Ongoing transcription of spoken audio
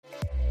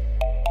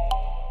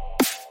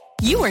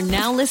You are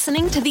now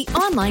listening to the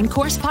Online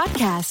Course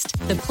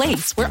Podcast, the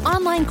place where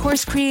online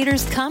course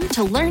creators come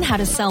to learn how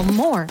to sell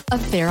more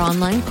of their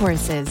online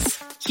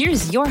courses.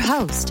 Here's your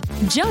host,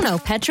 Jono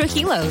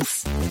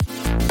Petrohilos.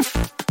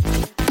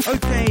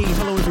 Okay,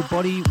 hello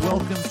everybody.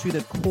 Welcome to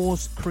the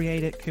Course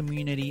Creator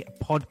Community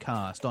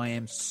Podcast. I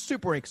am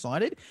super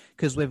excited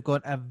because we've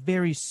got a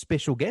very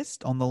special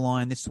guest on the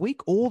line this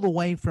week, all the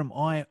way from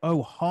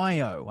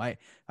Ohio.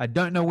 I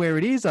don't know where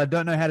it is. I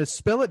don't know how to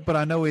spell it, but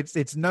I know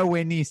it's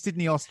nowhere near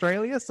Sydney,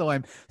 Australia. So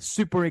I'm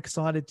super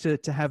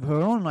excited to have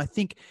her on. And I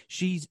think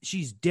she's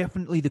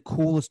definitely the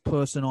coolest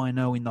person I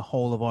know in the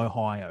whole of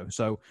Ohio.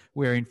 So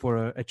we're in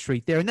for a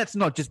treat there. And that's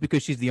not just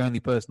because she's the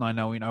only person I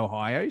know in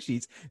Ohio.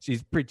 She's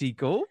pretty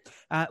cool.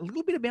 A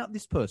little bit about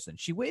this person.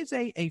 She wears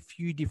a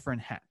few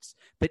different hats,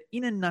 but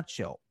in a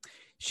nutshell,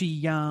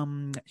 she's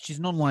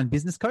an online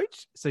business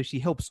coach, so she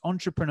helps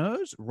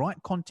entrepreneurs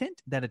write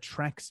content that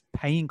attracts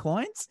paying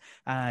clients.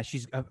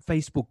 She's a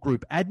Facebook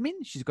group admin.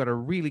 She's got a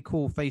really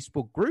cool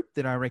Facebook group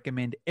that I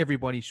recommend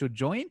everybody should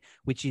join,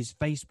 which is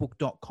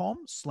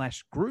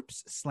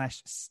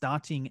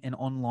facebook.com/groups/starting an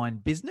online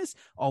business.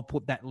 I'll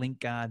put that link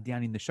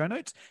down in the show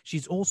notes.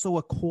 She's also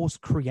a course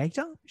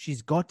creator.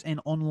 She's got an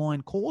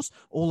online course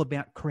all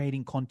about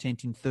creating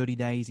content in 30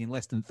 days in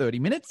less than 30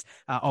 minutes.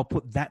 I'll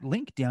put that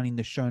link down in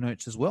the show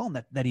notes as well,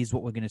 and that is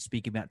what we're going to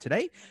speak about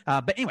today.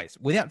 But anyways,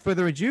 without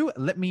further ado,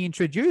 let me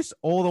introduce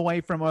all the way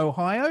from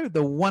Ohio,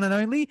 the one and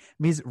only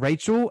Ms.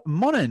 Rachel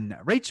Monin.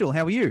 Rachel,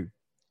 how are you?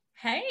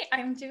 Hey,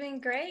 I'm doing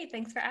great.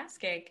 Thanks for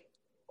asking.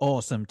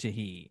 Awesome to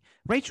hear.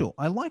 Rachel,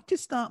 I like to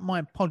start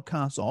my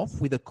podcast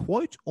off with a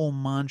quote or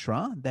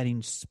mantra that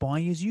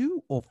inspires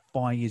you or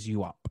fires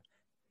you up.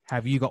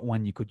 Have you got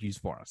one you could use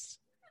for us?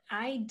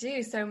 I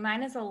do. So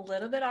mine is a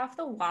little bit off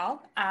the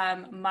wall.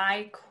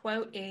 My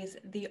quote is,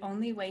 "The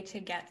only way to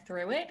get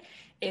through it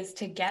is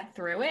to get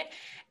through it."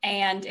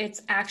 And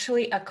it's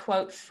actually a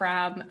quote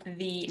from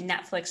the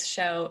Netflix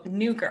show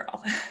New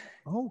Girl.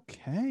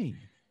 Okay.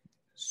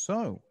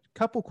 So,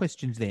 couple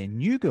questions there.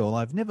 New Girl,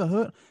 I've never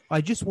heard.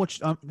 I just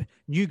watched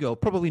New Girl,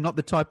 probably not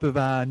the type of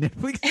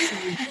Netflix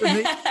series for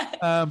me.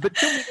 But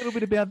tell me a little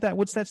bit about that.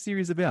 What's that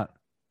series about?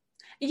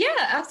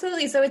 Yeah,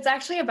 absolutely. So it's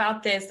actually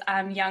about this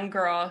young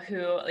girl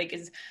who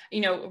is,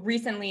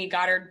 recently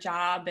got her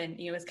job and,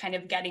 is kind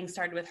of getting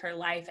started with her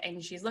life,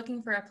 and she's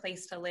looking for a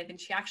place to live. And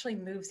she actually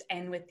moves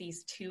in with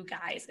these two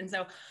guys. And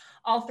so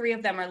all three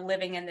of them are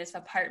living in this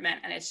apartment,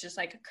 and it's just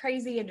like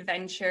crazy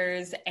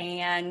adventures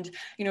and,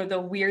 the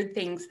weird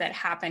things that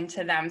happen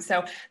to them.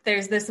 So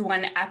there's this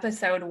one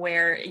episode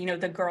where,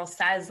 the girl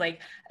says the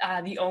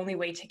only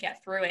way to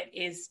get through it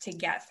is to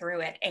get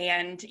through it.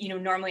 And,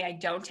 normally I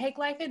don't take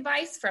life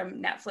advice from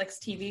Netflix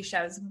TV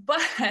shows, but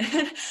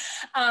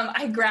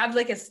I grabbed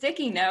a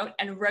sticky note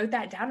and wrote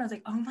that down. I was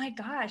like, oh my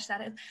gosh,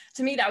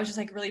 to me, that was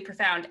just really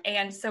profound.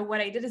 And so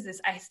what I did is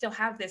I still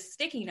have this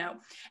sticky note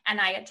and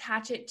I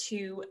attach it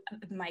to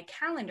my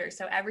calendar.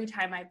 So every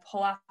time I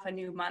pull off a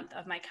new month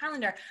of my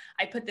calendar,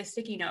 I put the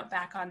sticky note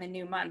back on the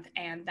new month.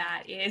 And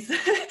that is,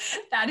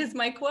 that is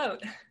my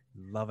quote.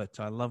 Love it.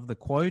 I love the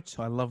quote.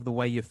 I love the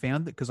way you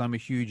found it because I'm a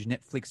huge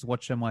Netflix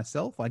watcher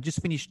myself. I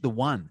just finished The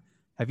One.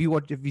 Have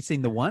you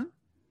seen The One?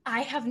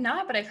 I have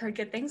not, but I've heard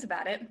good things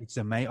about it. It's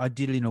amazing. I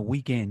did it in a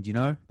weekend,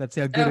 That's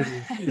how good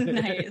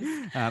it is.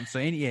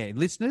 Nice.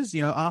 Listeners,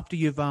 after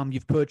you've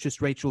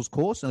purchased Rachel's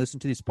course and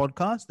listened to this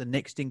podcast, the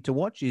next thing to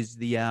watch is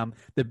the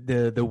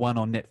one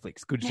on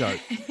Netflix. Good show.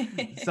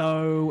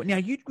 So now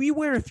you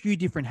wear a few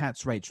different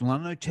hats, Rachel. I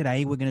know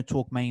today we're going to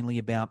talk mainly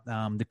about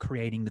the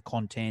creating the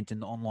content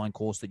and the online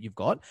course that you've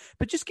got,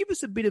 but just give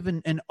us a bit of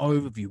an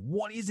overview.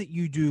 What is it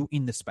you do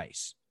in the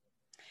space?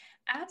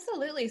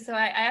 Absolutely. So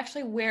I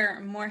actually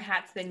wear more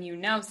hats than you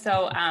know.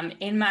 So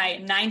in my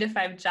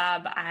 9-to-5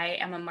 job, I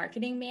am a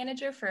marketing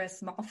manager for a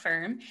small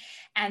firm.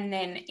 And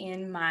then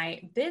in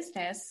my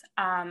business,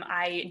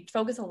 I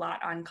focus a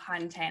lot on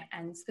content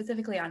and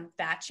specifically on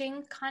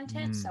batching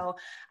content. So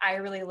I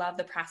really love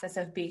the process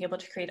of being able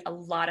to create a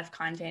lot of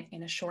content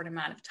in a short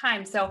amount of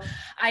time. So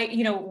I,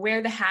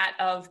 wear the hat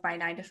of my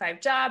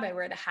 9-to-5 job. I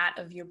wear the hat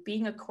of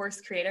being a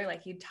course creator,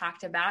 like you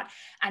talked about.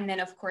 And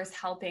then, of course,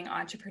 helping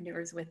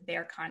entrepreneurs with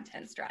their content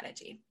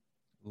strategy.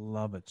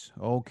 Love it.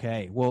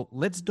 Okay. Well,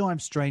 let's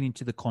dive straight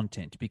into the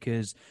content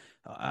because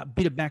a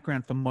bit of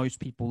background for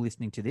most people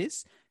listening to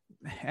this.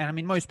 And I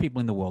mean, most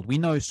people in the world, we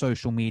know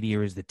social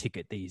media is the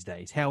ticket these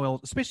days. How else,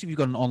 especially if you've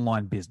got an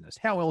online business,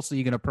 how else are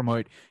you going to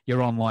promote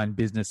your online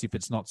business if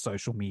it's not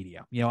social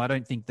media? I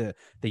don't think the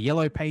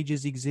yellow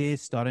pages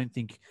exist. I don't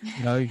think,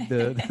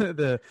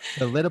 the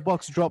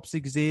letterbox drops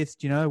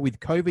exist. With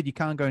COVID, you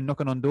can't go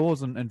knocking on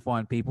doors and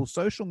find people.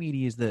 Social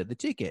media is the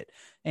ticket.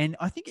 And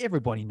I think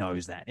everybody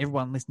knows that.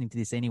 Everyone listening to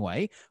this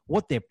anyway,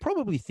 what they're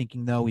probably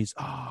thinking though is,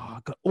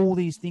 I've got all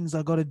these things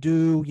I've got to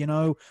do.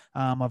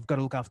 I've got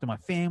to look after my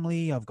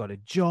family. I've got a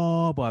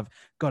job. I've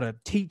got to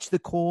teach the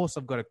course.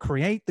 I've got to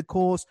create the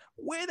course.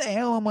 Where the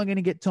hell am I going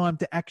to get time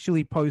to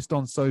actually post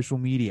on social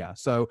media?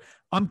 So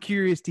I'm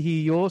curious to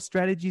hear your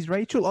strategies,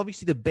 Rachel.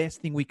 Obviously, the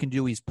best thing we can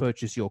do is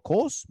purchase your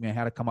course,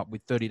 how to come up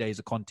with 30 days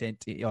of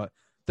content,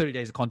 30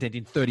 days of content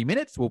in 30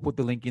 minutes. We'll put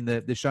the link in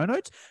the show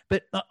notes.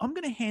 But I'm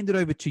going to hand it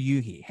over to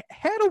you here.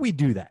 How do we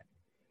do that?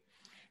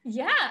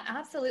 Yeah,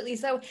 absolutely.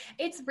 So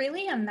it's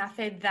really a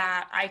method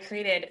that I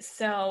created.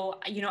 So,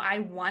 I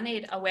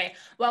wanted a way.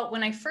 Well,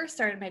 when I first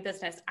started my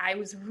business, I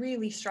was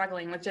really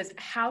struggling with just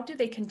how do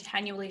they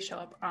continually show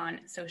up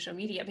on social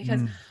media?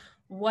 Because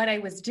what I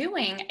was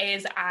doing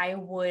is I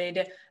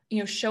would,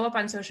 show up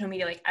on social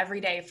media like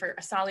every day for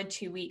a solid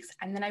 2 weeks.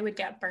 And then I would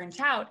get burnt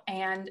out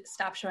and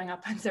stop showing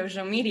up on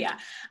social media.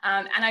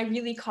 And I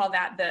really call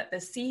that the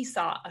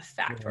seesaw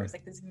effect, where it's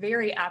like this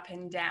very up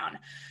and down.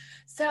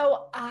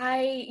 So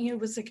I,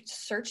 was like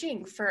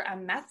searching for a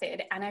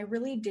method, and I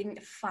really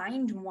didn't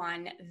find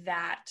one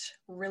that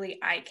really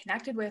I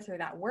connected with, or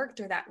that worked,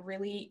 or that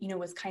really,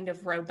 was kind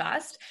of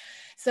robust.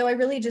 So I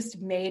really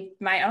just made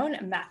my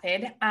own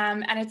method.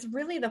 And it's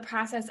really the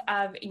process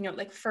of,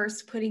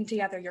 first putting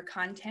together your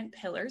content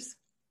pillars.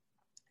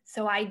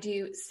 So I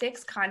do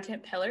 6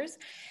 content pillars,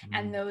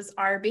 and those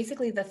are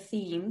basically the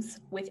themes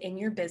within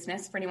your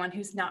business. For anyone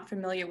who's not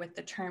familiar with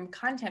the term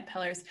content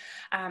pillars,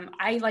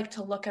 I like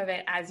to look at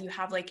it as you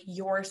have like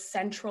your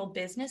central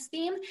business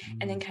theme,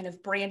 and then kind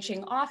of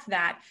branching off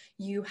that,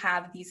 you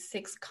have these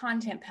 6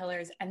 content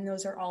pillars, and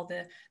those are all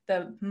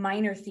the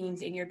minor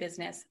themes in your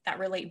business that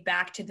relate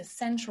back to the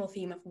central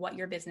theme of what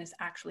your business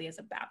actually is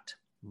about.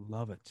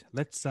 Love it.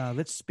 Let's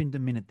spend a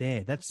minute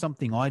there. That's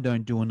something I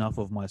don't do enough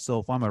of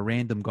myself. I'm a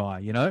random guy,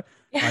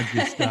 I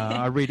just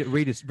I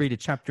read a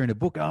chapter in a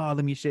book. Oh,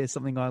 let me share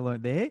something I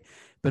learned there.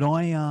 But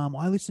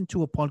I listened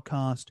to a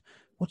podcast.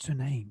 What's her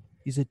name?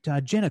 Is it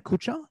Jenna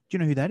Kutcher? Do you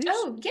know who that is?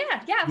 Oh,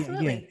 yeah,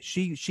 absolutely.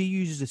 Yeah. She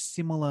uses a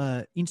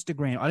similar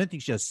Instagram. I don't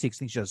think she has 6. I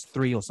think she has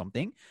 3 or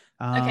something.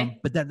 Okay.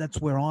 But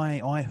that's where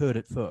I heard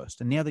it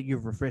first. And now that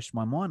you've refreshed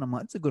my mind, I'm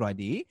like, it's a good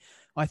idea.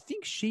 I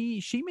think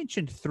she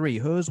mentioned 3.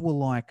 Hers were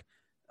like,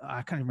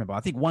 I can't remember.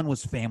 I think one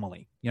was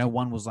family.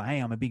 One was like, hey,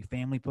 I'm a big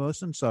family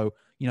person. So,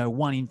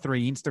 1 in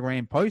 3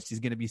 Instagram posts is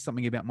going to be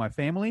something about my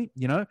family.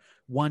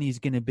 One is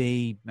going to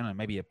be, I don't know,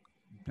 maybe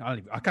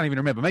I can't even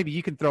remember. Maybe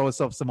you can throw us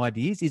off some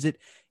ideas.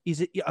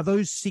 Are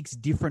those 6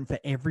 different for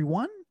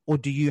everyone? Or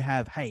do you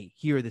have, hey,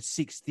 here are the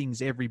 6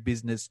 things every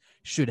business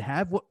should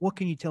have? What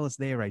can you tell us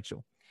there,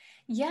 Rachel?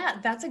 Yeah,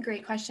 that's a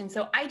great question.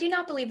 So I do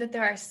not believe that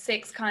there are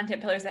 6 content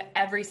pillars that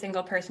every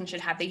single person should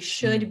have. They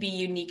should be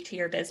unique to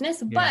your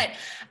business, but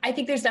I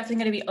think there's definitely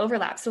going to be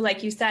overlap. So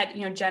like you said,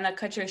 Jenna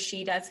Kutcher,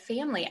 she does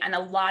family, and a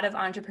lot of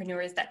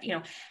entrepreneurs that,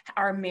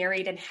 are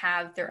married and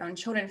have their own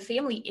children.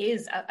 Family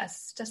is a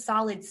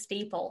solid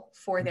staple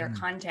for their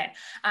content.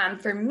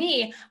 For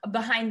me,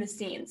 behind the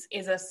scenes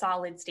is a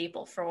solid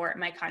staple for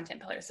my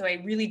content pillar. So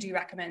I really do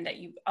recommend that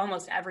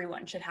almost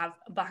everyone should have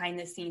behind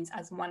the scenes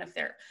as one of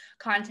their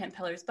content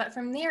pillars. But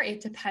from there,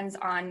 it depends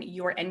on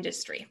your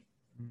industry.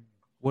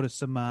 What are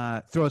some,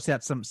 throw us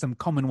out some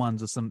common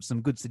ones or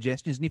some good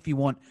suggestions. And if you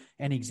want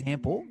an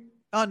example,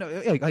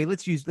 okay,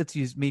 let's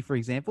use me for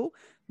example.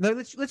 No,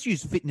 let's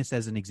use fitness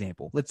as an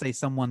example. Let's say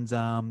someone's,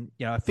 a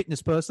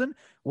fitness person.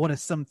 What are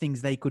some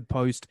things they could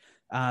post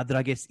that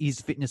I guess is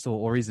fitness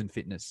or isn't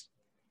fitness?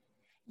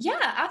 Yeah,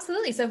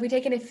 absolutely. So if we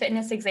take a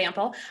fitness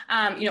example,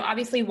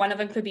 obviously one of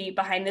them could be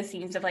behind the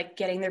scenes of like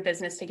getting their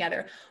business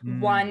together.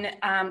 One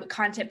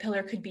content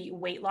pillar could be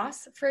weight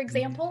loss, for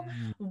example.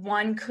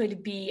 One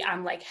could be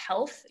like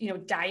health,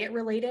 diet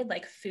related,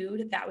 like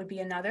food. That would be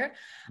another.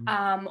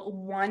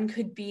 One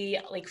could be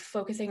like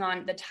focusing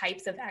on the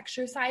types of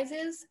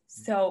exercises.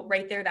 So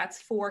right there,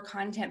 that's 4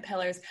 content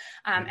pillars.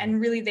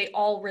 And really they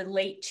all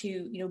relate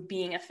to,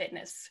 being a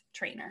fitness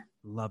trainer.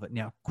 Love it.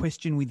 Now,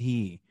 question with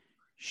here.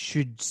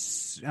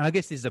 I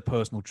guess this is a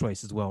personal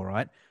choice as well,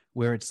 right?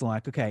 Where it's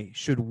like, okay,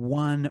 should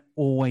one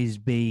always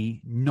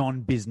be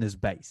non-business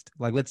based?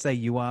 Like, let's say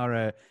you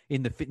are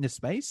in the fitness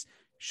space.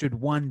 Should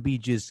one be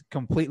just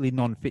completely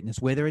non-fitness,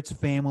 whether it's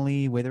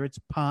family, whether it's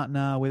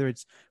partner, whether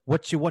it's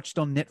what you watched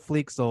on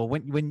Netflix or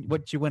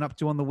what you went up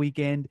to on the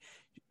weekend?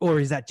 Or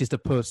is that just a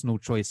personal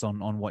choice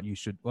on what you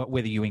should,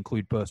 whether you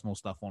include personal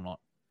stuff or not?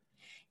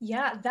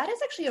 Yeah, that is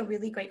actually a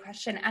really great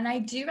question. And I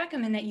do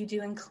recommend that you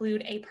do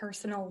include a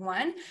personal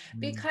one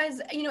because,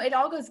 it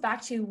all goes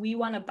back to we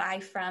want to buy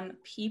from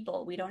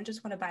people. We don't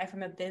just want to buy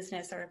from a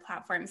business or a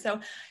platform. So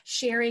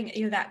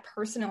sharing that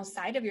personal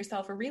side of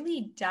yourself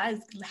really does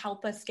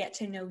help us get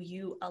to know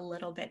you a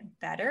little bit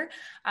better.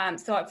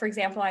 So for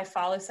example, I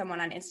follow someone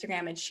on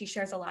Instagram and she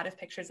shares a lot of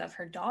pictures of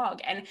her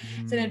dog and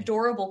it's an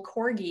adorable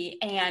corgi.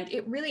 And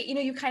it really,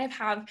 you kind of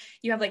have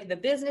like the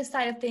business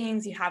side of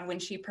things, you have when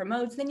she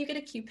promotes, then you get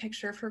a cute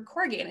picture of her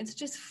corgi and it's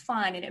just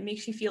fun and it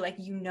makes you feel like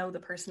the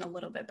person a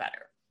little bit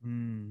better.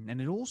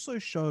 And it also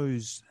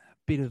shows a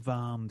bit of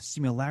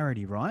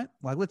similarity, right?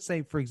 Like let's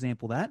say, for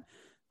example, that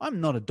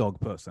I'm not a dog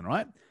person,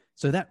 right?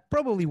 So that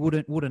probably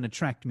wouldn't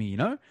attract me,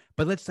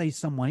 But let's say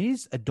someone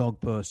is a dog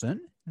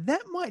person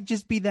that might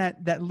just be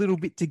that little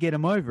bit to get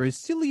them over. As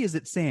silly as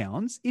it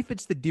sounds, if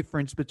it's the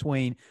difference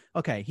between,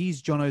 okay,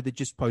 here's Jono that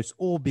just posts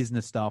all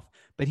business stuff,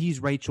 but here's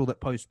Rachel that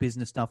posts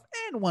business stuff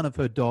and one of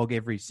her dog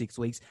every 6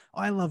 weeks.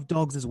 I love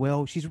dogs as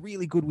well. She's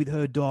really good with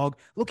her dog.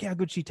 Look how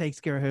good she takes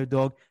care of her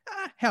dog.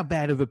 How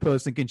bad of a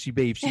person can she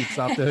be if she looks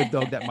after her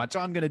dog that much?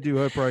 I'm going to do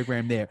her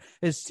program there.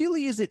 As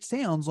silly as it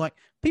sounds, like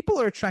people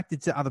are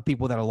attracted to other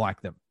people that are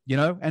like them.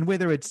 And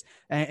whether it's,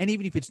 and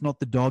even if it's not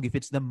the dog, if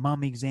it's the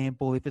mum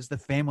example, if it's the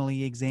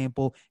family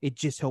example, it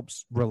just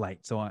helps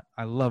relate. So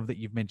I love that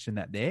you've mentioned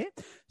that there.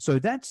 So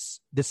that's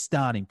the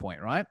starting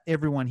point, right?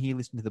 Everyone here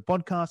listening to the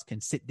podcast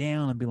can sit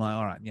down and be like,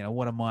 all right,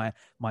 what are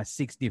my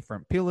 6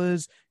 different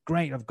pillars?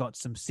 Great. I've got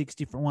some 6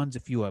 different ones. A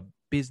few are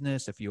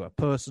business, a few are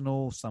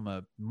personal, some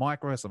are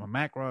micro, some are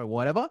macro,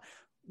 whatever.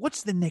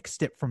 What's the next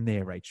step from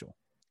there, Rachel?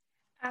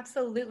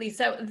 Absolutely.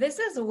 So this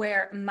is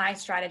where my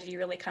strategy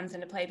really comes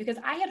into play, because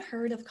I had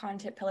heard of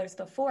content pillars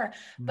before,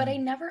 but I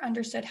never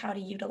understood how to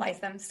utilize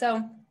them.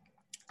 So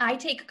I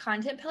take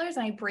content pillars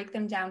and I break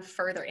them down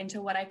further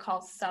into what I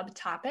call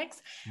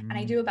subtopics. And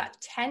I do about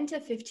 10 to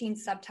 15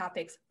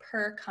 subtopics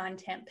per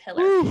content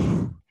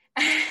pillar.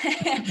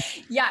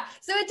 Yeah.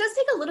 So it does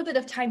take a little bit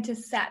of time to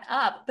set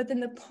up, but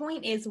then the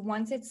point is,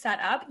 once it's set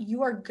up,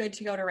 you are good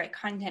to go to write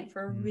content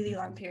for a really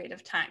long period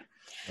of time.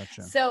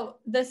 Gotcha. So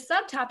the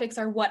subtopics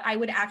are what I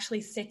would actually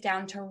sit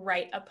down to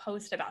write a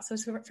post about. So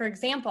for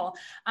example,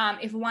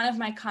 if one of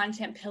my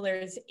content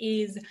pillars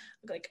is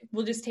like,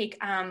 we'll just take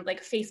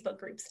like Facebook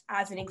groups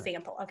as an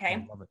example. Okay.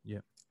 I love it. Yeah.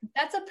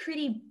 That's a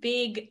pretty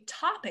big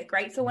topic,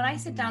 right? So when I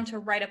sit down to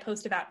write a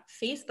post about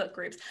Facebook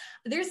groups,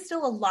 there's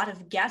still a lot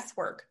of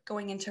guesswork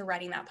going into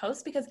writing that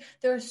post because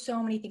there are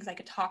so many things I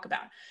could talk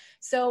about.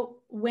 So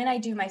when I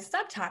do my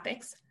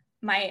subtopics,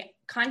 my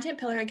content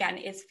pillar, again,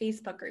 is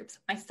Facebook groups.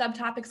 My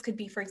subtopics could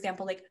be, for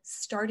example, like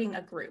starting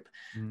a group,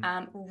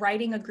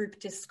 writing a group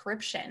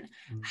description,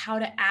 how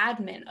to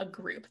admin a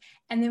group.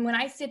 And then when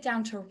I sit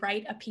down to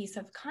write a piece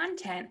of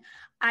content,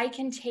 I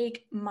can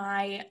take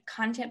my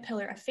content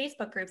pillar of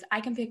Facebook groups, I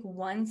can pick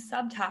one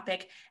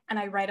subtopic, and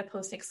I write a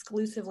post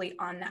exclusively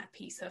on that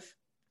piece of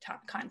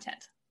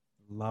content.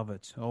 Love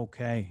it.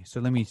 Okay. So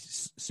let me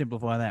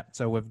simplify that.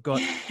 So we've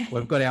got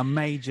our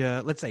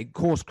major, let's say,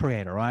 course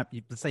creator, right?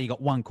 Let's say you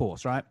got one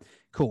course, right?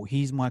 Cool.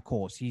 Here's my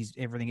course. Here's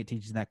everything it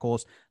teaches in that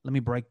course. Let me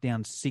break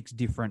down 6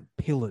 different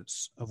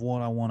pillars of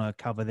what I want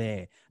to cover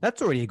there.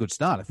 That's already a good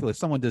start. I feel if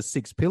someone does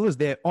 6 pillars,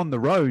 they're on the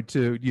road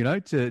to,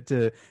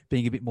 to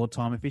being a bit more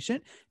time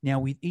efficient. Now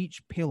with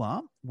each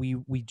pillar, we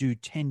do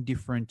 10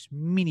 different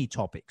mini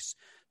topics.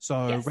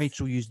 So yes.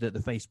 Rachel used the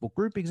Facebook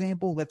group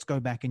example. Let's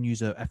go back and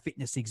use a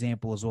fitness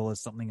example as well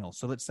as something else.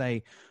 So let's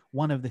say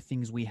one of the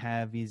things we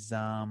have is,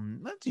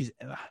 let's use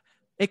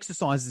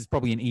exercise is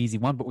probably an easy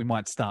one, but we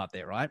might start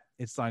there, right?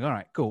 It's like, all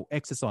right, cool.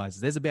 Exercises.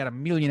 There's about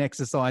 1 million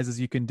exercises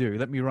you can do.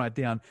 Let me write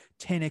down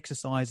 10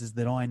 exercises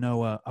that I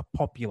know are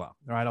popular. All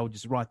right. I'll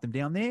just write them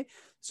down there.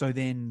 So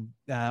then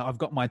I've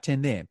got my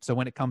 10 there. So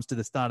when it comes to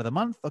the start of the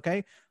month,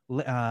 okay,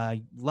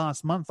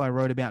 last month I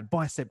wrote about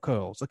bicep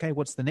curls. Okay,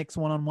 what's the next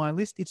one on my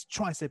list? It's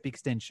tricep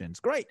extensions.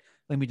 Great.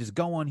 Let me just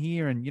go on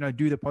here and,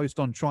 do the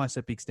post on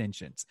tricep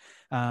extensions.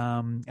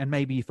 And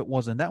maybe if it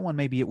wasn't that one,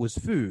 maybe it was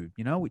food,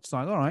 it's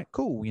like, all right,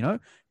 cool.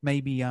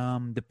 Maybe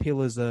the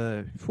pillars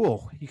are,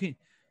 you can.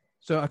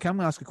 So okay, I'm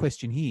going to ask a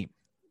question here.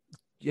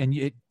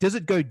 And does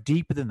it go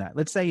deeper than that?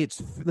 Let's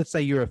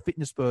say you're a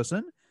fitness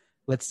person.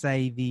 Let's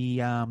say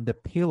the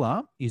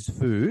pillar is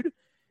food.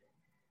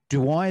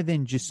 Do I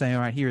then just say,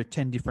 all right, here are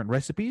 10 different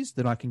recipes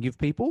that I can give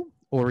people?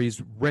 Or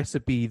is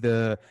recipe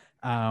the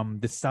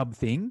sub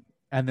thing?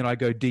 And then I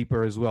go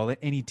deeper as well.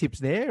 Any tips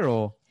there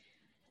or?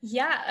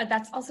 Yeah,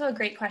 that's also a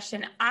great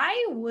question.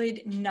 I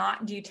would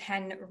not do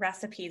 10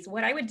 recipes.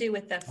 What I would do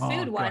with the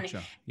food one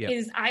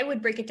is I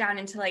would break it down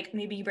into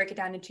maybe you break it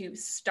down into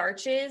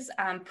starches,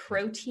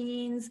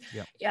 proteins.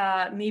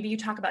 Maybe you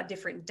talk about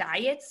different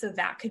diets. So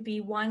that could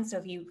be one. So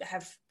if you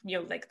have,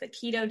 like the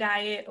keto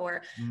diet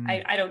or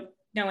I don't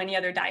know any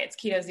other diets.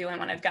 Keto is the only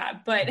one I've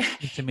got, but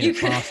intermittent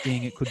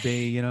fasting, it could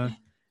be,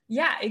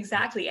 Yeah,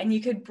 exactly. And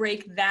you could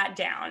break that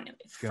down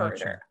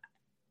further.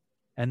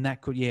 And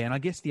that could, and I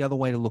guess the other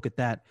way to look at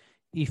that,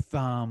 if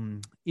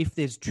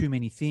there's too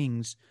many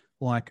things,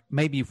 like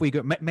maybe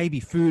maybe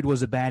food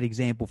was a bad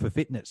example for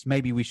fitness.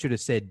 Maybe we should have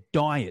said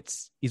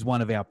diets is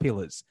one of our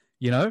pillars,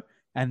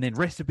 and then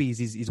recipes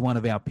is one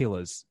of our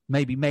pillars.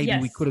 Maybe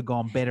we could have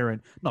gone better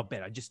and not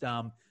better, just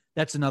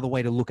that's another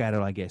way to look at it,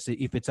 I guess.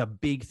 If it's a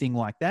big thing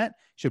like that,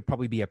 should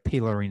probably be a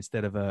pillar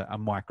instead of a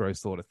micro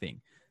sort of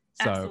thing.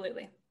 So,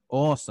 absolutely.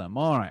 Awesome.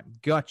 All right.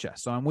 Gotcha.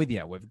 So I'm with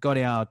you. We've got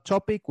our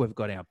topic. We've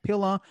got our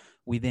pillar.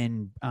 We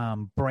then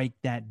break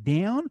that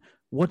down.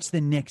 What's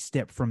the next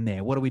step from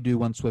there? What do we do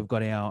once we've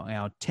got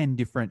our 10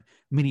 different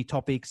mini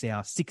topics,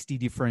 our 60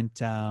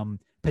 different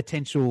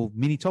potential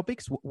mini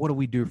topics? What do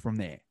we do from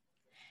there?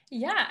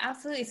 Yeah,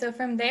 absolutely. So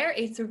from there,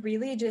 it's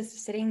really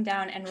just sitting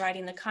down and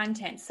writing the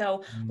content.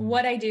 So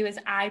what I do is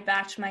I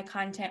batch my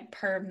content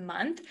per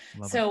month.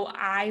 Love it. So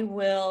I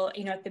will,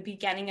 at the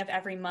beginning of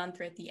every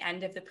month or at the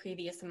end of the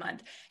previous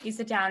month, you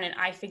sit down and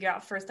I figure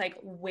out first, like,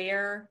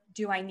 where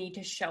do I need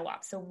to show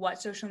up? So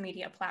what social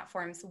media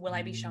platforms will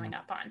I be showing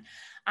up on?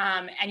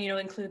 And,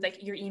 include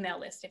like your email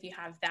list if you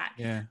have that.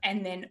 Yeah.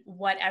 And then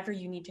whatever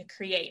you need to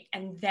create.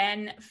 And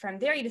then from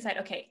there, you decide,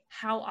 okay,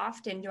 how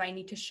often do I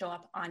need to show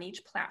up on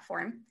each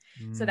platform?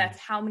 So that's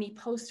how many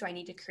posts do I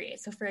need to create?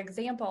 So for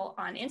example,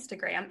 on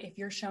Instagram, if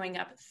you're showing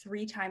up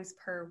 3 times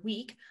per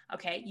week,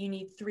 okay, you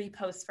need 3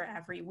 posts for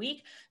every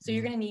week. So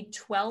you're going to need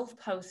 12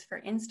 posts for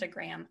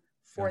Instagram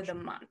for the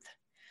month.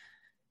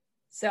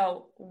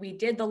 So we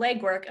did the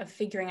legwork of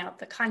figuring out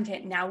the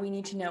content. Now we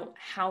need to know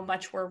how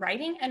much we're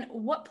writing and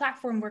what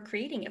platform we're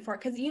creating it for.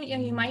 Because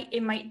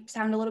it might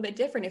sound a little bit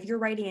different. If you're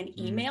writing an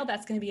email,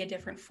 that's going to be a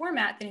different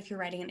format than if you're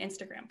writing an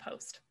Instagram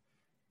post.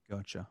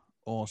 Gotcha.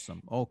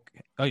 Awesome.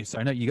 Okay. Oh,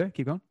 sorry. No, you go.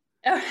 Keep going.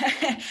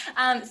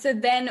 So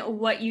then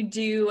what you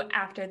do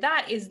after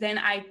that is then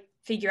I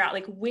figure out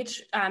like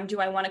which do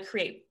I want to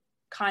create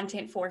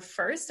content for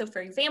first. So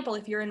for example,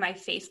 if you're in my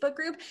Facebook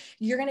group,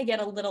 you're going to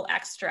get a little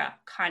extra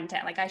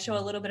content. Like I show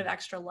a little bit of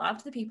extra love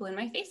to the people in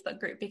my Facebook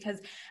group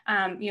because,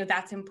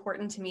 that's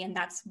important to me and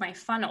that's my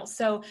funnel.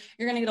 So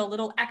you're going to get a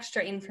little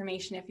extra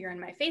information if you're in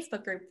my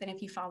Facebook group than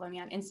if you follow me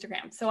on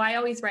Instagram. So I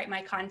always write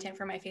my content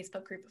for my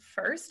Facebook group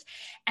first,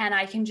 and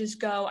I can just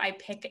go, I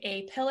pick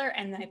a pillar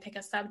and then I pick a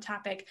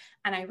subtopic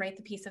and I write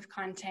the piece of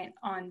content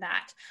on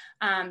that.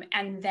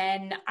 And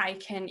then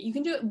you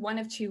can do it one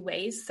of 2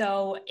 ways.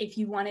 So if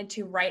you wanted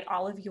to write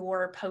all of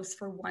your posts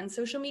for one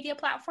social media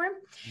platform.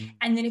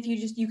 And then if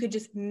you could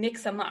just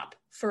mix them up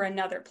for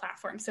another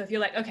platform. So if you're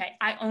like, okay,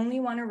 I only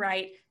want to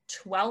write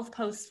 12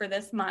 posts for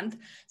this month.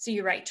 So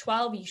you write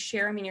 12, you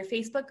share them in your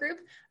Facebook group,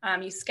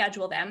 you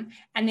schedule them,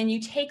 and then you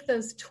take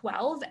those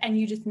 12 and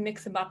you just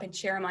mix them up and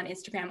share them on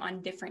Instagram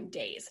on different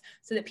days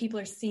so that people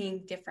are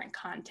seeing different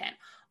content.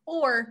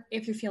 Or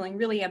if you're feeling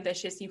really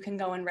ambitious, you can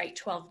go and write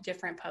 12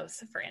 different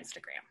posts for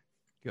Instagram.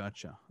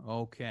 Gotcha.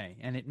 Okay.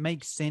 And it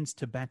makes sense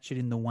to batch it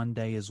in the one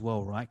day as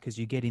well, right? Because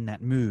you get in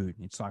that mood.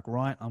 It's like,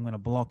 right, I'm going to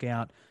block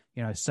out,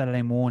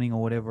 Saturday morning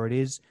or whatever it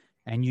is,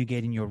 and you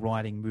get in your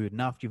writing mood.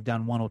 And after you've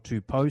done 1 or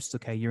 2 posts,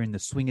 okay, you're in the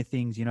swing of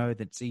things,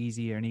 that's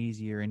easier and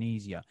easier and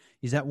easier.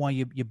 Is that why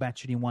you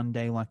batch it in one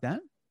day like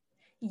that?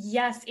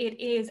 Yes, it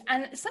is.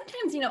 And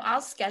sometimes,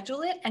 I'll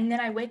schedule it and then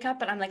I wake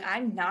up and I'm like,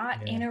 I'm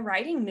not in a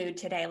writing mood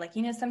today. Like,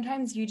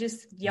 sometimes you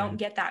just don't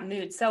get that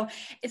mood. So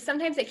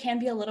sometimes it can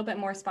be a little bit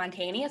more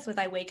spontaneous with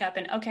I wake up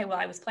and, okay, well,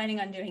 I was planning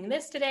on doing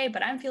this today,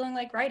 but I'm feeling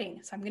like writing.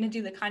 So I'm going to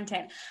do the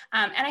content.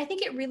 And I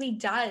think it really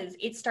does.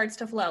 It starts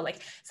to flow.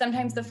 Like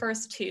sometimes the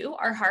first 2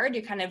 are hard.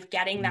 You're kind of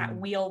getting that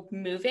wheel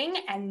moving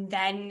and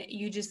then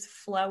you just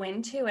flow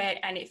into it.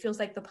 And it feels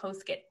like the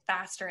posts get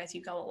faster as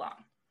you go along.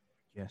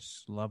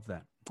 Yes, love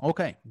that.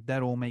 Okay,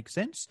 that all makes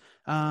sense.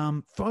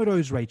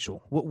 Photos,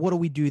 Rachel, what do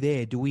we do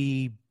there? Do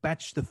we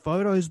batch the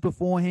photos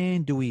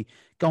beforehand? Do we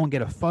go and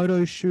get a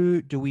photo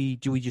shoot? Do we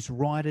just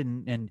write it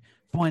and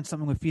find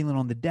something we're feeling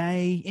on the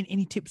day?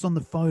 Any tips on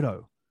the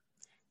photo?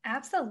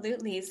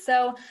 Absolutely.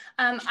 So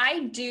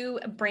I do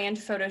brand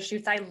photo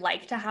shoots. I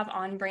like to have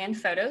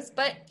on-brand photos,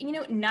 but,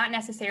 not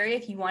necessary.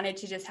 If you wanted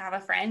to just have a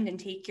friend and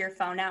take your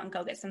phone out and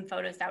go get some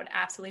photos, that would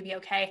absolutely be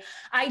okay.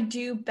 I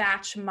do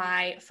batch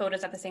my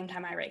photos at the same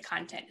time I write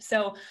content.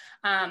 So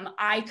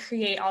I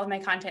create all of my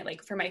content,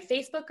 like for my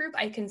Facebook group,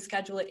 I can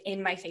schedule it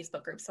in my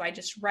Facebook group. So I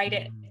just write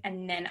it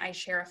and then I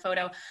share a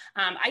photo.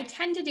 I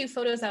tend to do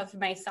photos of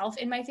myself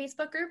in my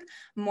Facebook group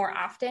more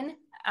often.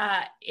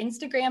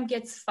 Instagram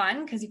gets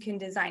fun because you can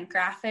design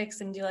graphics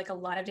and do like a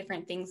lot of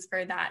different things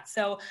for that.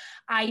 So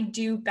I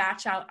do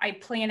I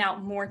plan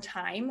out more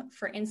time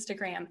for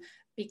Instagram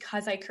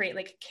because I create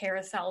like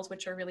carousels,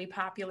 which are really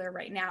popular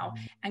right now,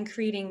 and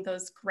creating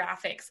those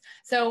graphics.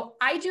 So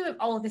I do it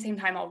all at the same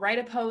time. I'll write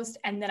a post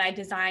and then I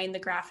design the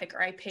graphic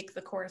or I pick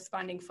the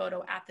corresponding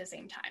photo at the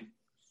same time.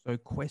 So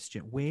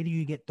question, where do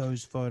you get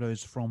those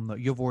photos from?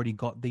 You've already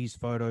got these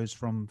photos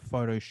from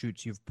photo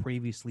shoots you've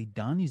previously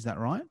done. Is that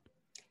right?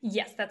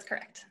 Yes, that's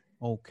correct.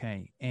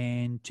 Okay.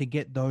 And to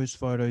get those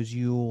photos,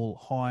 you'll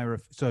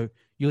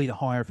either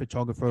hire a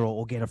photographer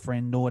or get a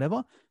friend or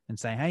whatever and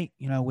say, hey,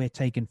 we're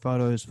taking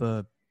photos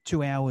for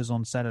 2 hours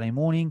on Saturday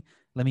morning.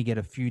 Let me get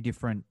a few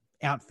different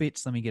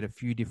outfits. Let me get a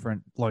few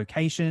different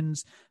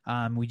locations.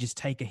 We just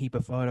take a heap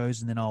of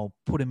photos and then I'll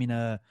put them in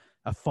a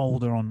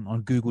folder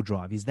on Google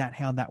Drive. Is that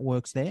how that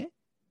works there?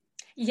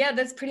 Yeah,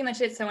 that's pretty much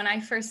it. So when I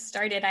first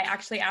started, I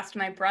actually asked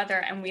my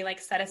brother and we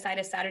set aside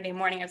a Saturday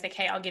morning. I was like,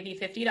 hey, I'll give you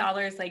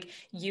 $50. Like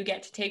you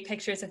get to take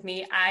pictures of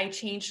me. I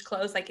changed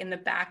clothes in the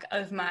back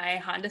of my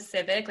Honda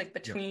Civic,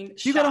 between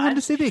shots. You got a Honda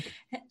Civic?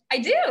 I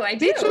do.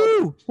 Me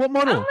too. What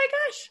model? Oh my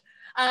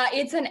gosh.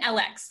 It's an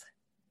LX.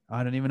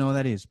 I don't even know what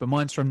that is, but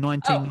mine's from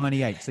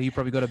 1998. So you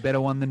probably got a better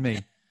one than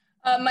me.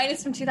 Mine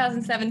is from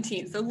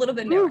 2017, so a little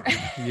bit newer.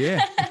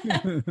 Yeah.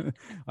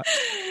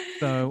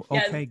 So,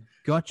 okay,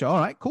 gotcha. All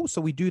right, cool.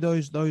 So we do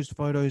those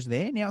photos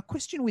there. Now, a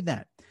question with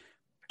that.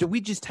 do we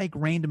just take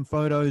random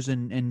photos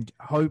and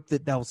hope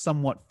that they'll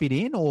somewhat fit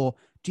in, or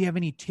do you have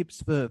any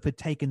tips for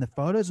taking the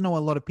photos? I know a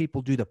lot of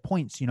people do the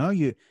points, you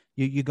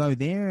go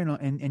there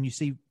and you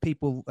see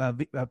people,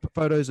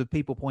 photos of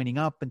people pointing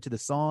up and to the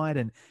side,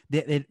 and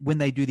when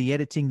they do the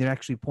editing, they're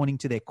actually pointing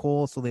to their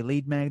course or their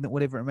lead magnet,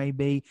 whatever it may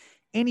be.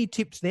 Any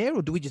tips there,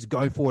 or do we just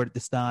go for it at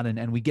the start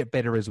and we get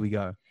better as we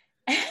go?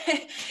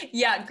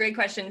 Yeah, great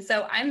question.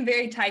 So I'm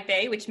very type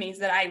A, which means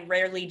that I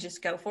rarely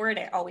just go for it.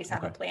 I always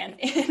have a plan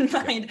in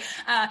mind.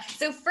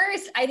 So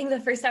first, I think the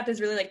first step is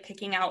really like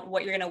picking out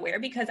what you're going to wear,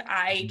 because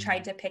I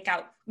tried to pick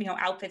out,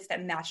 outfits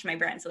that match my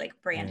brand. So like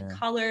brand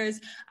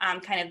colors,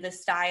 kind of the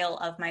style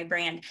of my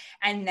brand.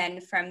 And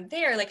then from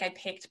there, like I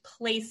picked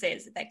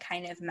places that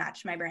kind of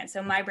match my brand.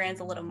 So my brand's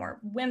a little more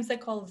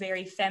whimsical,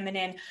 very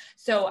feminine.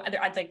 So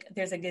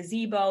there's a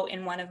gazebo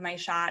in one of my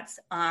shots.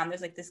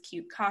 There's like this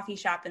cute coffee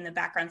shop in the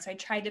background. So I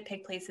tried to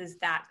pick places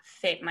that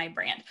fit my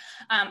brand.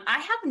 I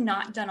have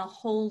not done a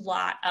whole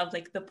lot of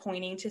like the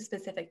pointing to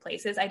specific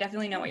places. I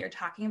definitely know what you're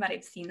talking about.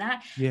 I've seen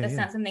that. That's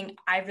not something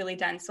I've really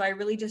done. So I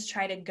really just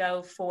try to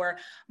go for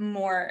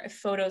more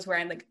photos where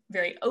I'm like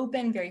very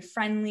open, very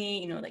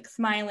friendly, like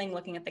smiling,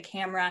 looking at the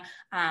camera,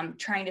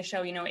 trying to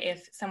show,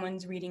 if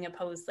someone's reading a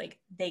post, like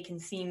they can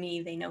see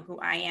me, they know who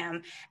I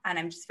am, and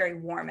I'm just very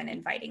warm and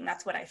inviting.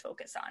 That's what I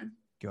focus on.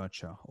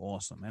 Gotcha.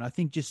 Awesome. And I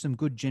think just some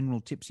good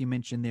general tips you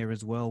mentioned there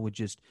as well were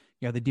just,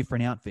 the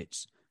different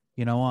outfits.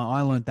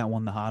 I learned that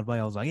one the hard way.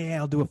 I was like,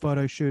 I'll do a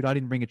photo shoot. I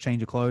didn't bring a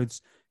change of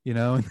clothes,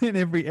 and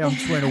then I'm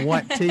just wearing a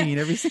white tee in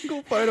every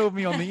single photo of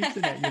me on the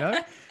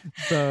internet,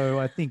 So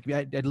I think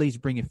at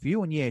least bring a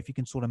few, and if you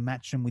can sort of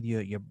match them with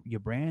your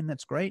brand,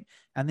 that's great.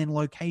 And then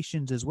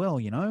locations as well,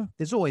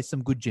 there's always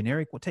some good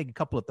generic. We'll take a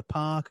couple at the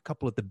park, a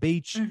couple at the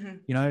beach,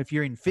 if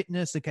you're in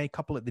fitness, okay, a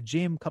couple at the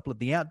gym, a couple at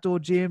the outdoor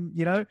gym,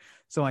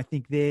 So I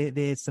think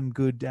there's some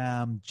good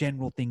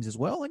general things as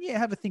well. And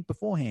have a think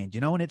beforehand,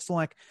 and it's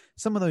like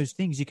some of those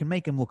things, you can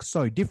make them look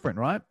so different,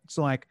 right? It's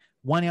like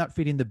one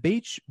outfit in the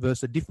beach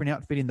versus a different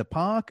outfit in the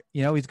park,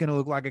 he's going to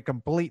look like a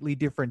completely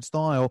different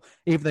style.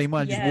 Even though you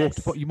might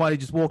have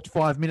just walked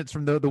 5 minutes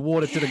from the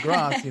water to the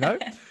grass,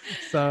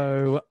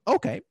 So,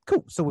 okay,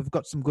 cool. So we've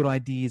got some good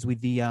ideas with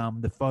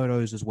the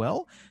photos as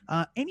well.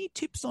 Any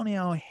tips on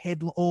our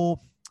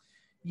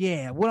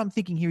what I'm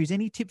thinking here is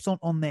any tips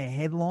on their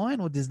headline,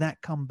 or does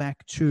that come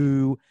back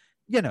to,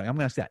 I'm going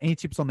to say any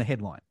tips on the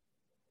headline?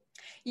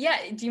 Yeah.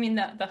 Do you mean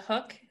the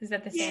hook? Is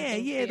that the same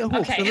thing? Yeah, the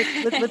hook.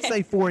 Okay. So let's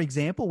say, for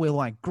example, we're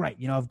like, great,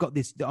 I've got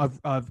this,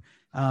 I've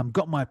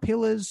got my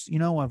pillars,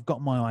 I've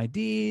got my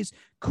ideas.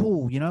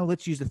 Cool.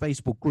 Let's use the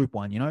Facebook group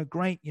one,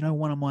 great.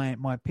 One of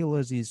my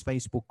pillars is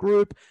Facebook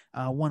group.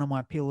 One of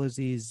my pillars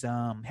is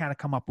how to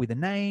come up with a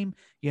name,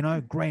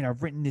 great.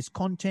 I've written this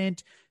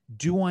content.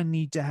 Do I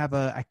need to have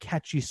a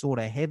catchy sort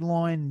of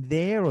headline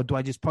there, or do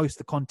I just post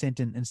the content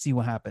and see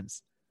what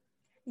happens?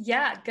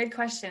 Yeah, good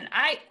question.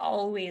 I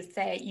always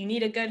say you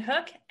need a good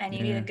hook and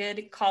you need a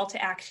good call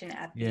to action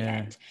at the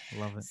end.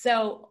 Love it.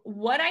 So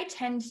what I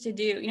tend to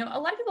do, a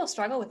lot of people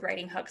struggle with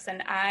writing hooks,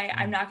 and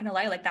I'm not going to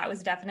lie, like that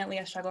was definitely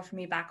a struggle for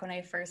me back when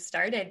I first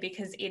started,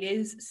 because it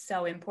is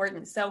so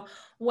important. So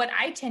what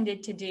I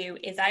tended to do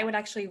is I would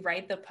actually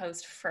write the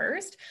post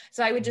first.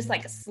 So I would just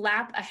like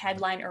slap a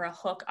headline or a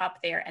hook up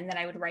there, and then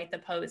I would write the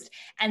post,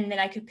 and then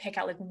I could pick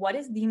out like what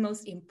is the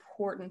most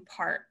important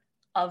part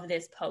of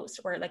this post,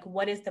 or like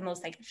what is the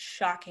most like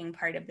shocking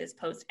part of this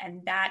post,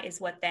 and that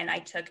is what then I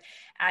took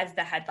as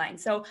the headline.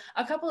 So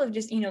a couple of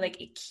just like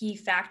key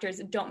factors: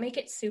 don't make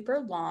it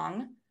super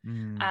long.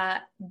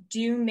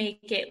 Do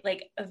make it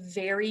like a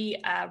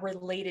very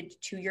related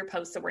to your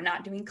post, so we're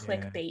not doing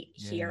clickbait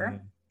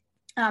here.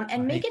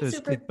 And make it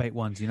super clickbait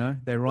ones.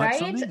 They write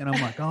something, and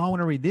I'm like, I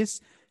want to read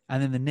this,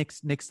 and then the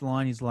next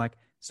line is like,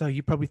 so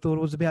you probably thought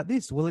it was about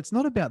this. Well, it's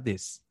not about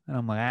this. And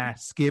I'm like,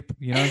 skip,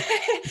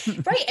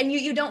 Right. And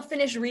you don't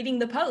finish reading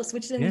the post,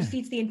 which then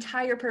defeats the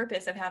entire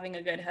purpose of having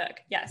a good hook.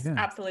 Yes,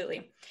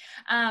 absolutely.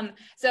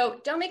 So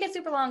don't make it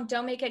super long.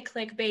 Don't make it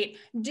clickbait.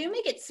 Do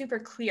make it super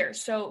clear.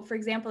 So for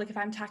example, like if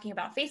I'm talking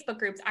about Facebook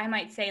groups, I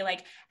might say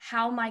like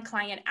how my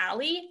client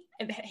Allie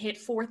hit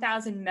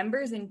 4,000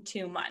 members in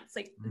 2 months.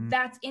 Like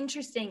that's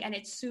interesting. And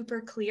it's super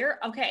clear.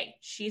 Okay.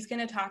 She's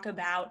going to talk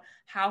about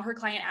how her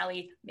client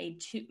Allie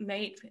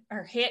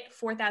hit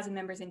 4,000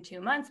 members in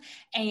 2 months.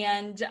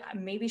 And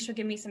maybe she'll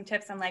give me some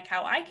tips on like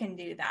how I can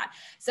do that.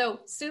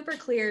 So super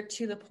clear,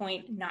 to the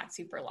point, not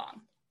super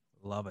long.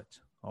 Love it.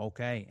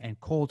 Okay. And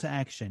call to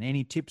action.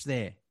 Any tips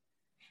there?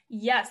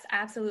 Yes,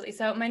 absolutely.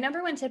 So my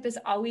number one tip is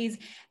always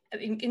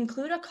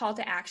include a call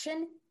to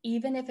action,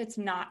 even if it's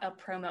not a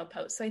promo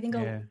post. So I think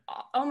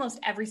almost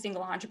every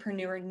single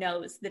entrepreneur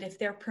knows that if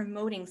they're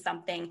promoting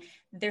something,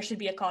 there should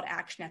be a call to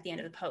action at the end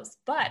of the post.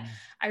 But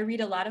I read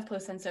a lot of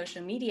posts on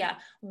social media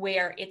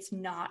where it's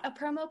not a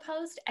promo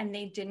post and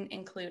they didn't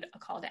include a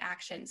call to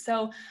action.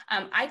 So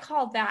I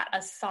call that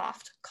a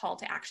soft call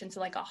to action.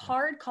 So like a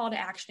hard call to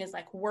action is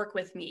like, work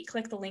with me,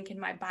 click the link in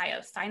my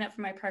bio, sign up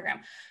for my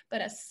program.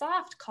 But a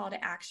soft call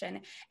to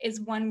action is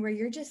one where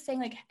you're just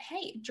saying like,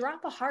 hey,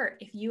 drop a heart heart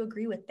if you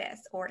agree with this,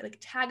 or like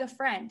tag a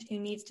friend who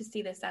needs to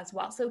see this as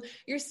well. So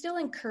you're still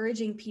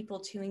encouraging people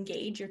to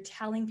engage. You're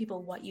telling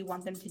people what you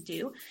want them to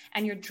do,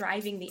 and you're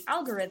driving the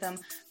algorithm,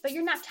 but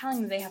you're not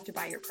telling them they have to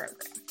buy your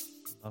program.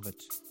 Love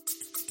it.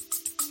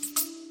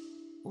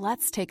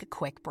 Let's take a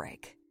quick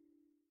break.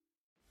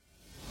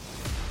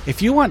 If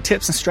you want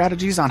tips and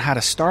strategies on how to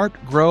start,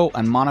 grow,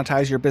 and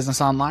monetize your business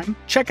online,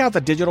 check out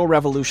the Digital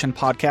Revolution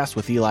podcast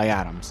with Eli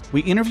Adams.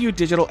 We interview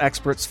digital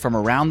experts from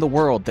around the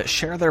world that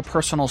share their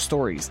personal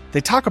stories.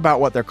 They talk about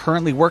what they're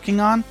currently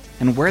working on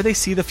and where they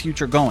see the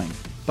future going.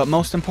 But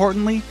most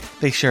importantly,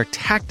 they share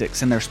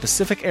tactics in their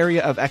specific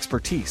area of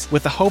expertise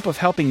with the hope of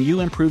helping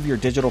you improve your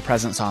digital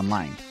presence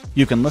online.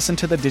 You can listen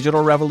to the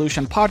Digital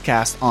Revolution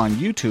podcast on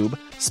YouTube,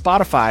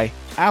 Spotify,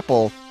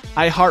 Apple,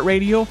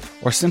 iHeartRadio,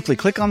 or simply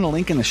click on the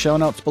link in the show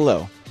notes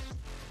below.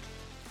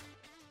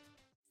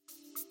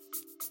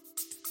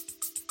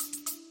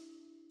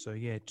 So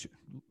yeah,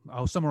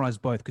 I'll summarize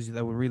both because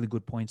they were really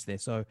good points there.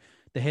 So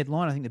the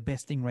headline, I think the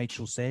best thing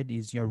Rachel said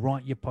is,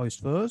 write your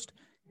post first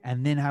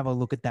and then have a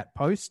look at that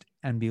post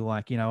and be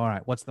like, all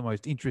right, what's the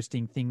most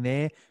interesting thing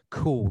there?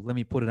 Cool. Let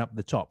me put it up at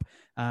the top.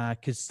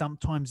 Because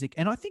sometimes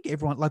and I think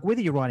everyone, like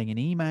whether you're writing an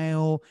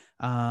email,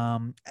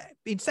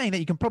 in saying that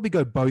you can probably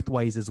go both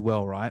ways as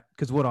well, right?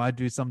 Because what I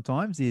do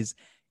sometimes is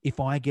if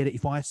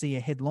I see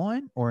a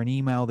headline or an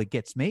email that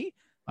gets me,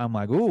 I'm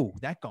like, oh,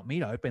 that got me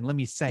to open. Let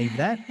me save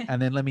that.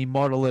 And then let me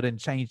model it and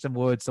change some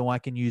words so I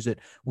can use it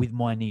with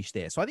my niche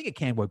there. So I think it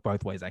can work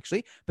both ways,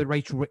 actually. But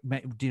Rachel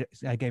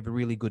gave a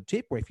really good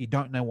tip where if you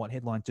don't know what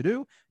headline to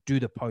do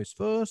the post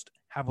first,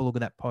 have a look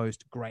at that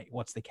post. Great.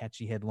 What's the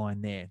catchy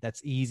headline there?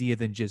 That's easier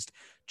than just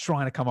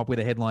trying to come up with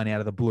a headline out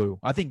of the blue.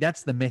 I think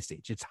that's the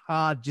message. It's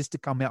hard just to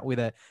come out with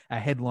a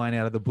headline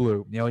out of the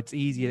blue. It's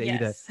easier to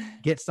either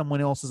get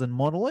someone else's and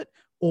model it,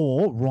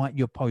 or write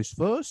your post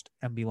first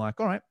and be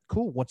like, all right,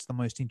 cool. What's the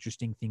most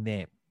interesting thing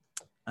there?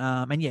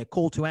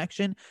 Call to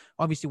action.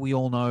 Obviously, we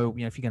all know,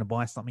 if you're going to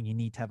buy something, you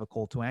need to have a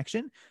call to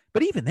action.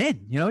 But even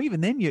then,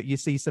 you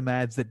see some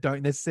ads that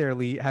don't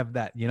necessarily have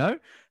that,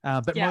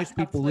 But most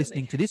people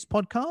listening to this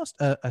podcast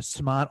are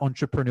smart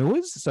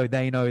entrepreneurs, so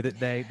they know that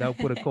they'll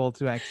put a call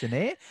to action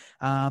there.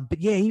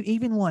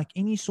 Even like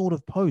any sort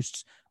of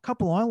posts, a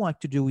couple I like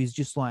to do is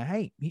just like,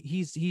 hey,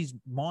 here's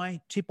my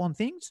tip on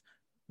things.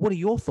 What are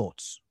your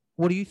thoughts?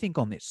 What do you think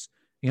on this?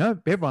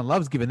 Everyone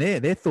loves giving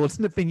their thoughts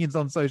and opinions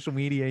on social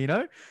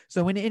media,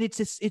 So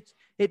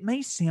it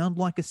may sound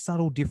like a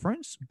subtle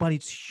difference, but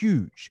it's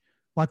huge.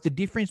 Like the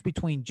difference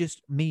between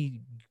just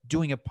me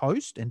doing a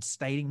post and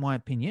stating my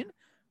opinion,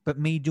 but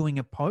me doing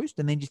a post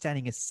and then just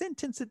adding a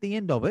sentence at the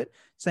end of it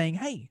saying,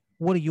 hey,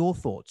 what are your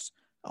thoughts?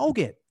 I'll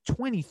get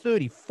 20,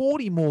 30,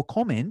 40 more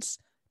comments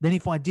than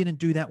if I didn't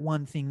do that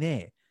one thing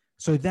there.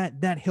 So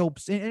that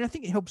helps. And I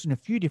think it helps in a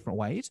few different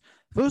ways.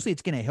 Firstly,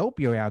 it's going to help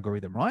your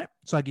algorithm, right?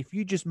 So like if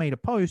you just made a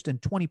post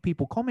and 20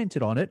 people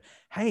commented on it,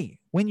 hey,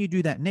 when you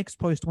do that next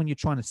post, when you're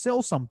trying to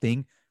sell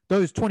something,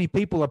 those 20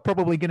 people are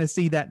probably going to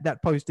see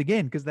that post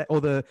again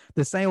or the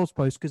sales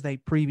post because they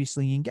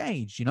previously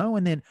engaged,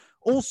 And then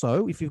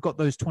also, if you've got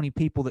those 20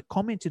 people that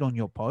commented on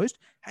your post,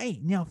 hey,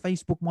 now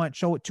Facebook might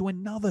show it to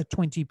another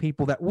 20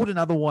 people that wouldn't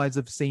otherwise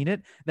have seen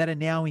it that are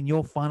now in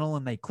your funnel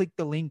and they click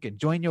the link and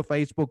join your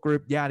Facebook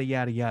group, yada,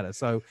 yada, yada.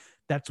 So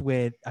that's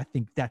where I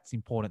think that's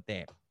important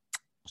there.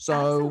 So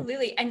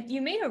absolutely. And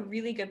you made a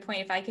really good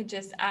point. If I could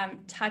just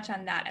touch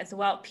on that as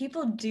well.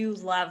 People do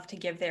love to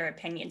give their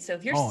opinion. So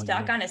if you're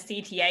stuck on a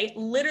CTA,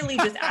 literally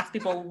just ask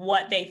people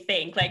what they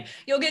think. Like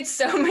you'll get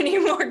so many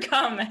more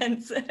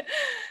comments.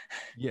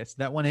 Yes,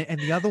 that one. And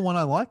the other one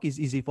I like is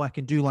if I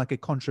can do like a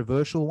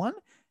controversial one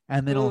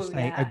and then I'll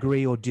say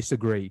agree or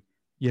disagree,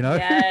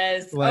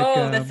 Yes.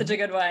 That's such a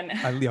good one.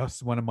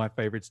 Yes, one of my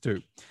favorites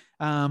too.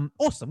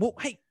 Awesome. Well,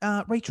 hey,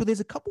 Rachel, there's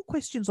a couple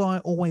questions I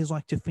always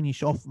like to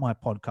finish off my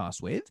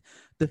podcast with.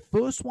 The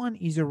first one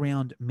is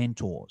around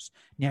mentors.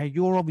 Now,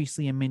 you're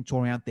obviously a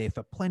mentor out there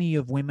for plenty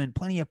of women,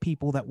 plenty of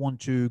people that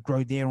want to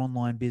grow their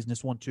online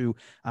business, want to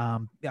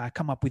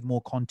come up with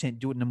more content,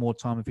 do it in a more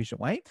time-efficient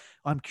way.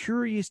 I'm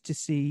curious to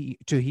hear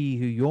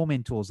who your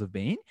mentors have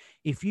been.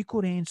 If you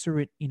could answer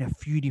it in a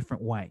few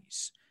different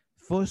ways.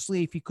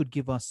 Firstly, if you could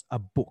give us a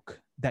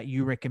book that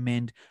you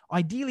recommend,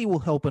 ideally will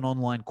help an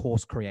online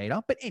course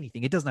creator, but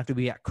anything. It doesn't have to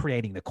be about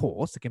creating the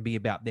course. It can be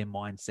about their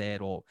mindset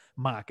or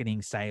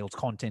marketing, sales,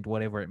 content,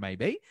 whatever it may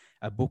be.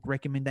 A book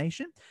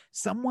recommendation.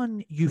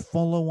 Someone you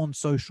follow on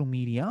social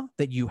media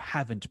that you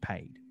haven't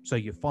paid. So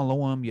you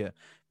follow them,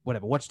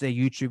 watch their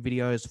YouTube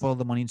videos, follow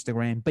them on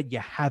Instagram, but you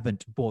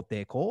haven't bought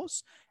their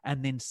course.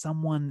 And then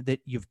someone that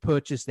you've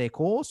purchased their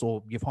course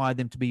or you've hired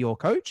them to be your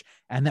coach,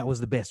 and that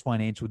was the best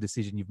financial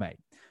decision you've made.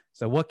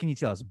 So what can you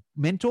tell us?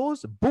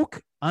 Mentors,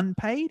 book,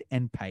 unpaid,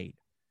 and paid.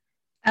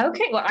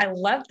 Okay, well, I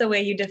love the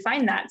way you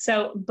define that.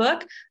 So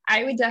book,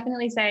 I would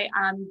definitely say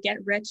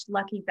Get Rich,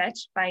 Lucky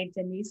Bitch by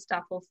Denise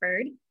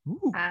Stuffelford.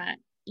 I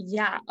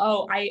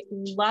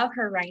love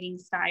her writing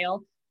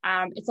style.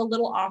 It's a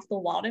little off the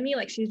wall to me.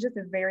 Like she's just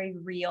a very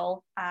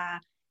real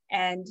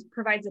and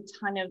provides a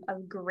ton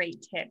of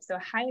great tips. So I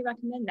highly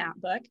recommend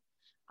that book.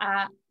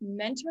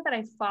 mentor that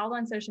I follow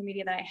on social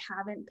media that I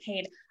haven't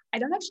paid. I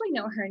don't actually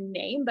know her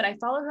name, but I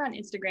follow her on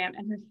Instagram,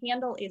 and her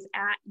handle is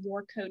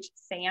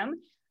 @YourCoachSam.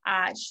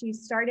 She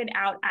started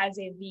out as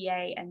a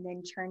VA and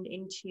then turned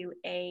into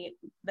a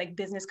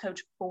business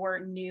coach for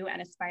new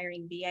and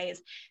aspiring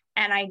VAs.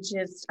 And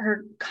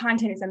her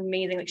content is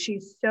amazing. Like,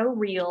 she's so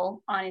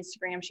real on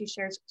Instagram. She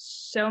shares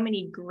so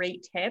many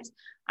great tips.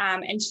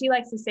 And she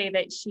likes to say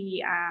that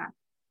she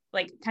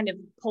kind of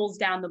pulls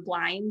down the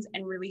blinds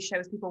and really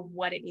shows people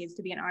what it is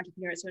to be an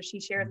entrepreneur. So she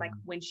shares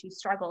when she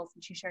struggles,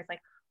 and she shares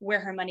where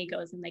her money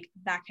goes and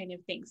that kind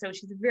of thing. So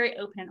she's very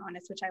open and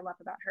honest, which I love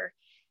about her.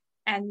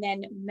 And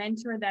then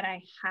mentor that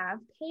I have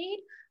paid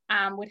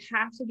would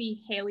have to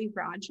be Haley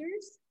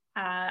Rogers.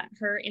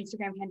 Her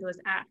Instagram handle is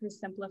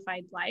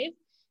 @HerSimplifiedLife.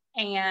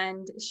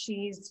 And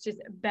she's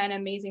just been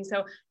amazing.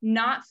 So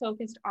not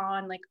focused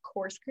on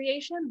course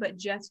creation, but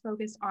just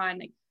focused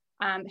on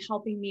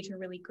helping me to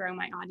really grow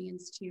my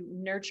audience, to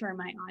nurture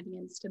my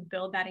audience, to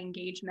build that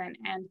engagement.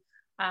 And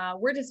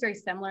we're just very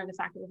similar in the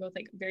fact that we're both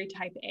very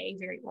type A,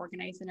 very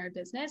organized in our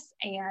business.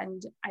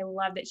 And I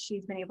love that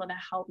she's been able to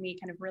help me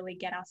kind of really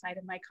get outside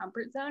of my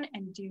comfort zone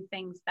and do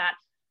things that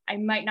I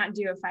might not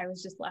do if I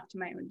was just left to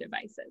my own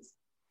devices.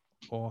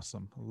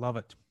 Awesome. Love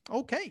it.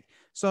 Okay.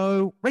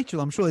 So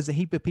Rachel, I'm sure there's a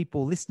heap of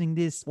people listening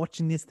this,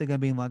 watching this. They're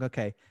going to be like,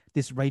 okay,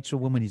 this Rachel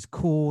woman is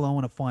cool. I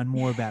want to find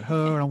more about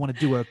her. I want to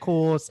do her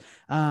course.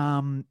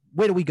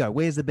 Where do we go?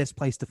 Where's the best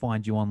place to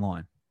find you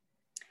online?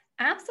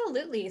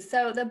 Absolutely.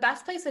 So the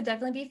best place would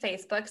definitely be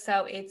Facebook.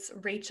 So it's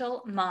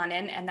Rachel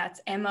Monnin, and that's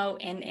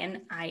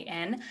MONNIN.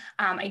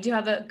 I do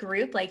have a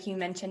group, like you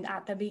mentioned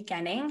at the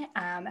beginning,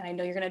 and I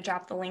know you're going to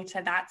drop the link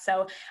to that.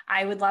 So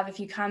I would love if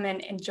you come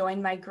and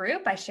join my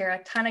group. I share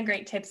a ton of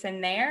great tips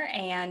in there,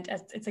 and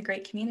it's a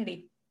great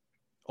community.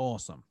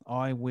 Awesome.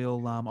 I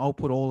will, I'll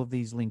put all of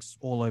these links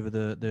all over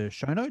the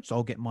show notes.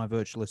 I'll get my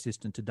virtual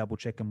assistant to double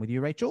check them with you,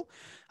 Rachel.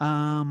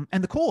 And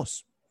the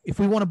course. If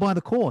we want to buy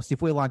the course,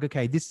 if we're like,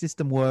 okay, this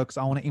system works,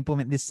 I want to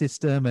implement this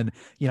system and,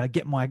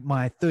 get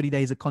my 30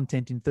 days of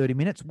content in 30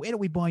 minutes, where do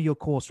we buy your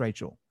course,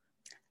 Rachel?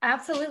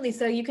 Absolutely.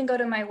 So you can go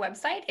to my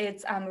website.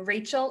 It's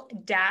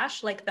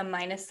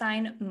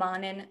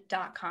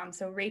Rachel-Monnin.com.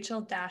 So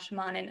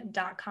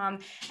Rachel-Monnin.com,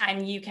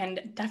 and you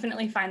can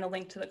definitely find the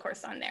link to the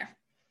course on there.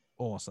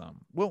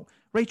 Awesome. Well,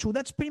 Rachel,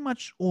 that's pretty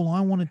much all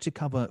I wanted to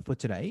cover for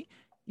today.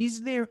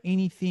 Is there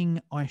anything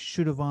I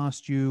should have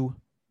asked you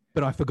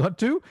but I forgot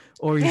to,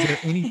 or is there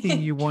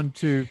anything you want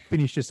to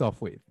finish us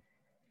off with?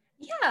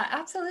 Yeah,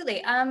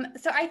 absolutely.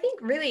 So I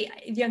think really,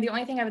 the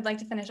only thing I would like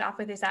to finish off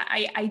with is that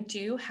I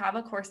do have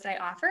a course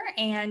that I offer,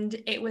 and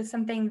it was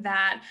something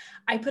that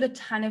I put a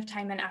ton of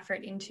time and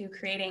effort into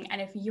creating. And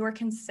if you're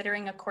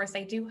considering a course,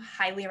 I do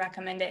highly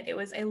recommend it. It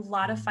was a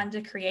lot of fun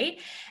to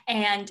create,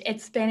 and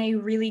it's been a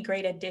really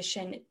great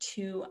addition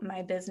to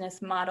my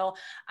business model.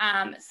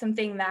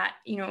 Something that,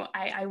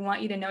 I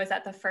want you to know is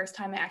that the first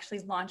time I actually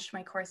launched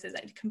my courses,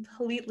 it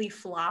completely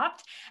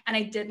flopped, and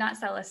I did not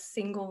sell a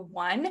single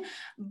one,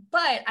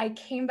 but I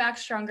came back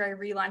stronger. I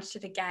relaunched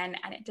it again,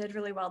 and it did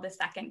really well the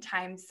second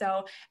time.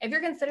 So if you're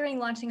considering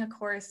launching a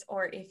course,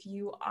 or if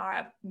you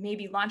are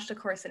maybe launched a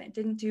course and it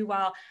didn't do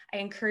well, I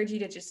encourage you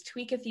to just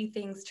tweak a few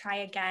things, try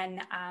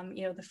again.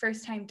 The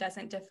first time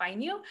doesn't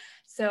define you.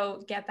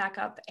 So get back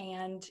up,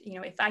 and,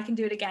 if I can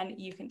do it again,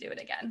 you can do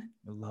it again.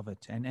 I love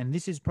it. And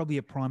this is probably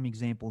a prime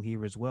example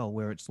here as well,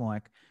 where it's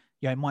like,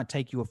 it might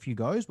take you a few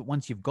goes, but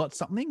once you've got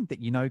something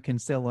that can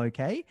sell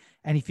okay,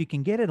 and if you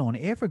can get it on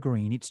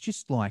Evergreen, it's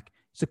just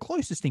it's the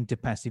closest thing to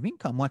passive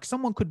income. Like,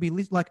 someone could be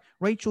like,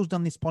 Rachel's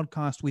done this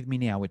podcast with me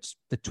now. It's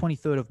the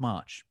 23rd of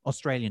March,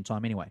 Australian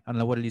time anyway. I don't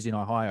know what it is in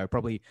Ohio,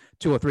 probably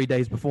 2 or 3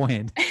 days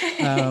beforehand.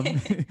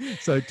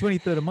 So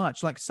 23rd of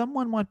March,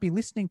 someone might be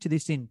listening to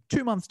this in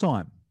 2 months'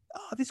 time.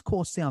 Oh, this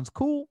course sounds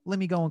cool. Let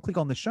me go and click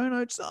on the show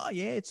notes. Oh,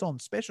 yeah, it's on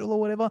special or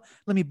whatever.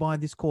 Let me buy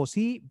this course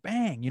here.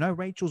 Bang.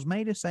 Rachel's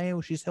made a sale.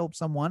 She's helped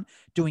someone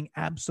doing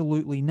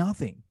absolutely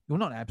nothing. Well,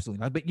 not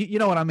absolutely nothing, but you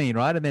know what I mean,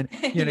 right? And then,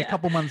 Yeah. a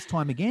couple months'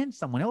 time again,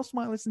 someone else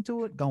might listen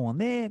to it, go on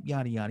there,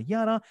 yada, yada,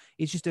 yada.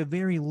 It's just a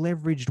very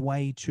leveraged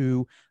way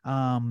to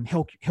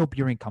help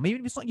your income.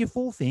 Even if it's not your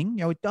full thing,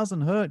 it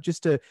doesn't hurt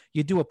just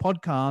you do a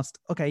podcast.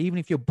 Okay, even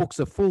if your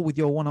books are full with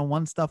your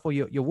one-on-one stuff or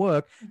your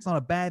work, it's not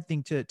a bad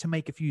thing to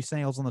make a few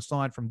sales on the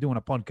side from doing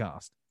a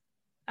podcast.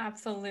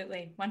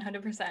 Absolutely.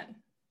 100%.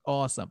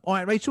 Awesome. All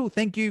right, Rachel,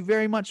 thank you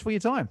very much for your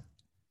time.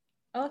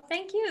 Oh,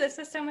 thank you. This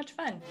was so much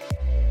fun.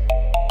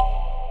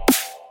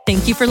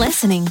 Thank you for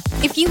listening.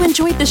 If you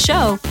enjoyed the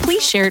show,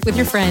 please share it with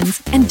your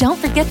friends. And don't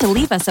forget to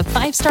leave us a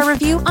 5-star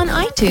review on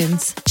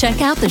iTunes.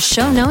 Check out the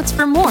show notes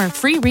for more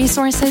free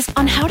resources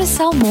on how to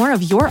sell more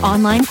of your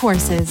online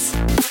courses.